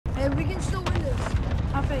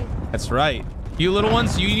face. That's right. You little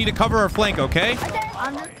ones, you need to cover our flank, okay?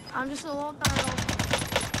 I'm just a little battle.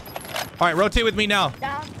 All right, rotate with me now.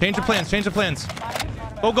 Change the plans. Change the plans.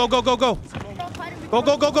 Go, go, go, go, go. Go,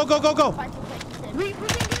 go, go, go, go, go, go.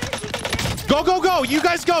 Go, go, go. You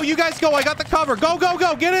guys go. You guys go. I got the cover. Go, go,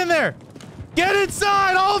 go. Get in there. Get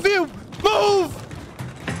inside, all of you. Move.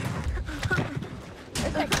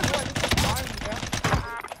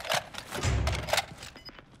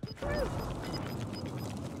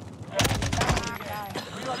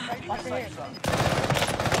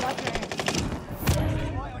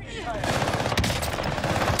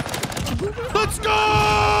 Let's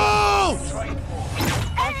go!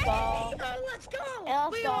 Let's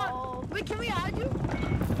go. Wait, can we add you?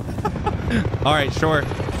 All right, sure.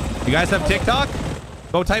 You guys have TikTok?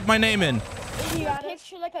 Go type my name in. Is your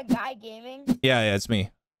picture like a guy gaming? Yeah, it's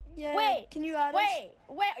me. Yeah. Wait, can you add us?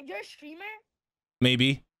 Wait, you're a streamer?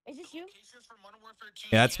 Maybe. Is this you?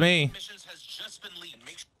 Yeah, it's me.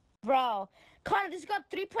 Bro, Connor, this got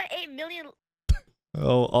 3.8 million.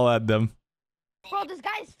 Oh, I'll add them. Bro, this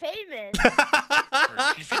guy's famous.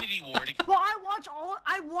 Well,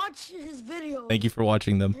 I watch his videos. Thank you for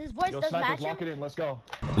watching them. His voice does match him. Lock it in. Let's go.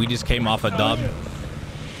 We just came off a dub.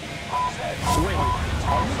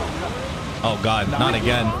 Oh God, not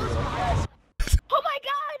again. Oh my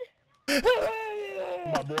God!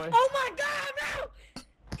 My boy. Oh my God, no!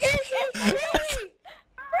 He's really,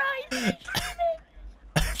 Bro, he's streaming.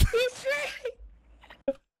 he's really.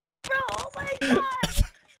 Bro, oh my God!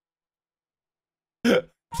 Oh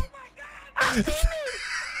my God! I'm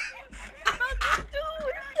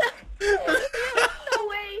Dude! No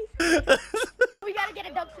way! We gotta get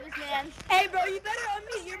a dub for this man. Hey, bro, you better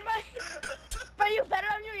unmute your mic. Bro, you better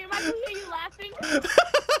unmute your mic. We hear you laughing. Look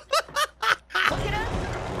at us.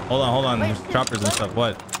 Hold on. There's choppers and stuff.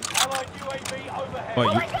 What? What? Oh You?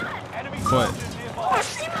 my God! What? Oh,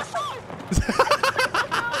 see my phone!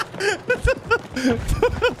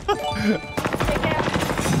 Take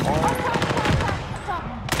care.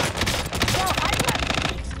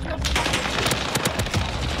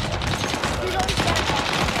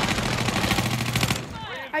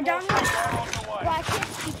 I downloaded. Bro, I can't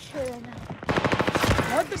speak shit right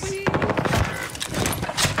now. What the beat?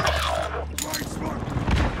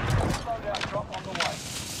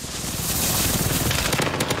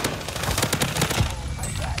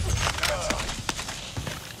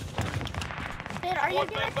 Dude, are you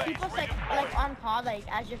gonna keep us like on call like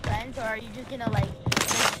as your friends, or are you just gonna like?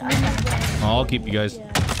 I'll keep you guys. Are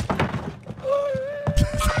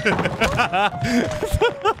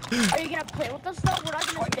you gonna play with us though? We're not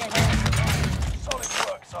gonna spin. Solid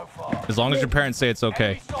work so far. As long as your parents say it's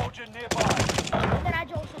okay. Soldier nearby. Then I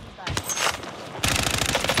just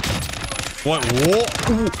What? What?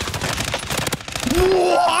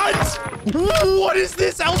 What is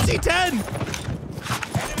this? LC-10?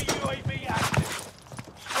 Enemy UAV active.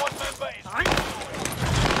 Squad member is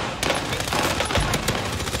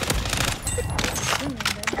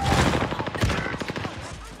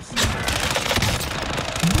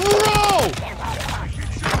Bro!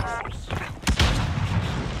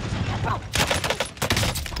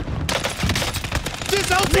 This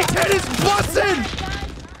LC-10 is busting!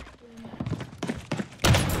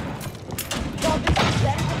 Bro, this is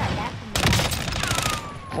better than my last one.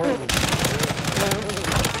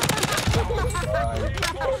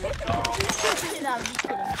 No, I'm just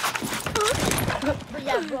kidding. But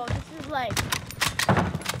yeah, bro, this is like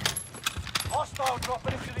hostile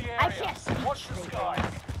dropping into the area. I can't see. Watch the sky.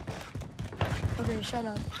 Okay, shut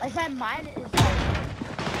up. like that. Mine is like.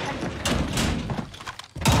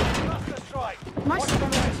 Cluster strike. My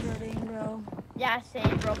stomach's hurting, bro. Yeah,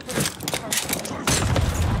 same, bro. But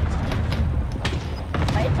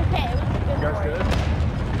it's okay. It was a good You guys one.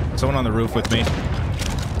 good? Someone on the roof with me.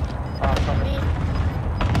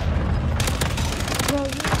 Bro,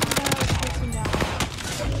 you switching down.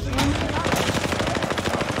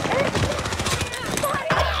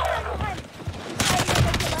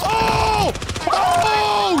 Oh!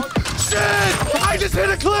 Oh! Shit! I just hit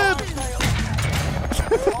a clip!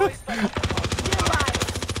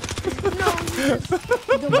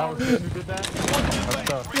 Who did that? That's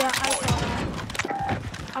tough. Yeah, I saw that.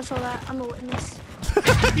 I saw that. I'm a witness.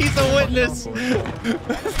 He's a witness.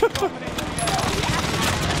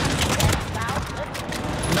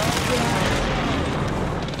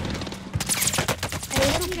 Hey,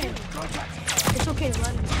 it's okay. It's okay,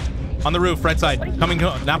 run. On the roof, right side. Coming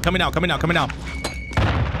out. Okay, What did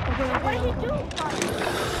okay. he do?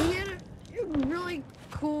 He had a really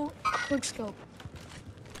cool quick scope.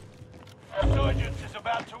 Resurgence is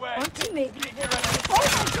about to One end. teammate. Keep your Oh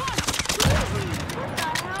my god! What the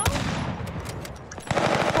hell?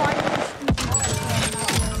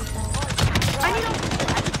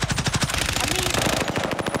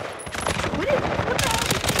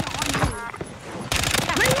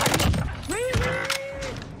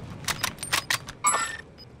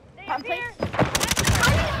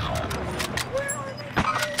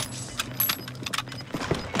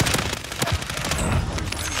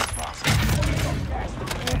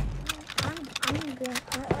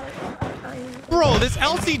 This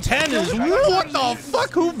LC10 is what the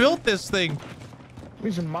fuck? Who built this thing?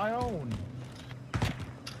 Using my own.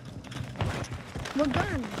 What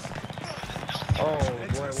guns? Oh,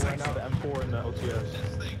 we're now the M4 and the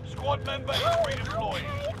OTS. Squad member is redeployed.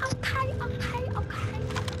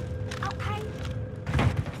 Okay.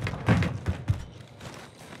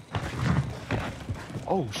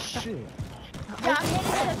 Oh shit. Yeah, I'm hitting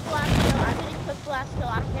the blast kill. I'm hitting the blast kill.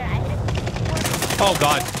 I don't care. I hit it. Oh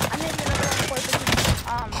god. I'm hitting another one for shit.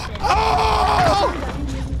 Oh!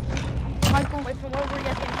 Michael, wait from where were you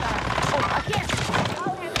guys getting shot? Oh, I can't.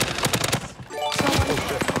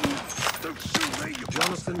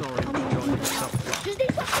 Jonathan Orange joined the subclass. Just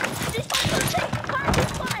these fucking Connor,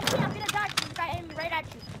 just fly. I can't. I'm gonna die. This guy aiming right at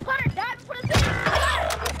you. Connor, die before the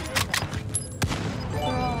thing.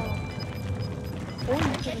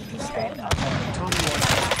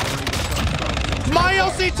 My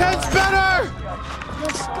LC10's better!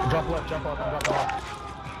 Jump left, jump up, and drop off.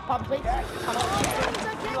 Pop, please.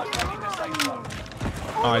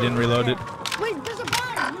 Oh, I didn't reload it. Wait, there's a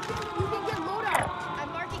bomb. You can get loadout. I'm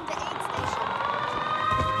marking the aid station.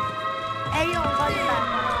 Hey, yo, Finn.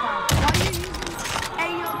 Why are you using...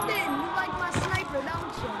 Hey, yo, Finn, you like my sniper,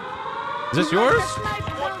 don't you? Is this You like yours? that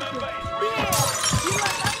sniper, don't you? Yeah, you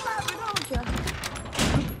like that sniper, don't you?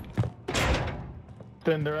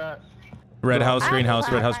 Then they're at. Red house, greenhouse,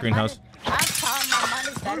 red house, greenhouse. I'm telling my mind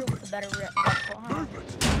is better with a better rifle, huh?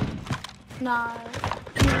 Nah.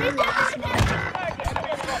 You really like the sniper.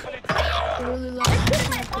 You really like the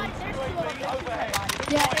sniper.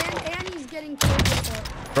 Yeah, and he's getting killed with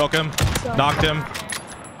it. Broke him. Knocked him.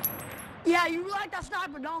 Yeah, you like that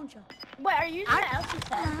sniper, don't you? Wait, are you using the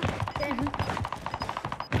LC-10?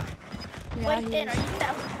 Yeah, Wait, he Dan, are is. you using the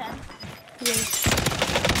LC-10? Yes.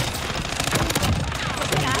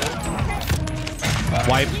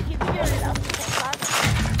 Wipe. Can you do an LC-10 class?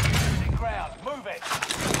 Losing ground. Move it.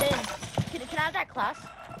 Dan, can I have that class?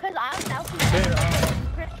 Because I have an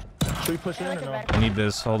LC-10. Should we push in or no? I need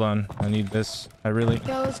this. Hold on. I need this. I really.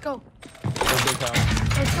 Yo, let's go. Big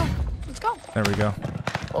house. Let's go. Let's go. There we go.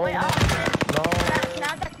 Oh, Wait, no. can I No.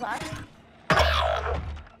 have that class?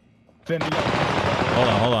 Then Hold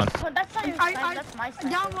on. Hold on. Well, that's not your sniper, that's my sniper.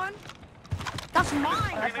 Down one. That's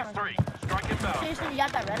mine. That's Phoenix not 3. Strike it down. seriously, you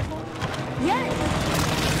got that reticle? Yes.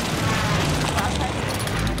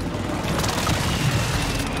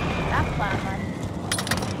 That's flat, man.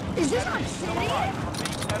 Is this on city?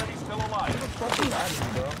 Enemy still alive. fuck you added me,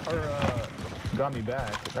 bro. Or got me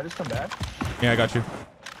back. Did I just come back? Yeah, I got you.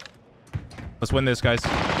 Let's win this, guys.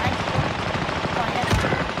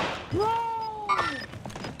 Bro.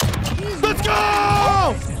 Let's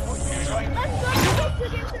go!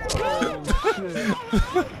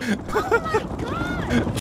 Let's go!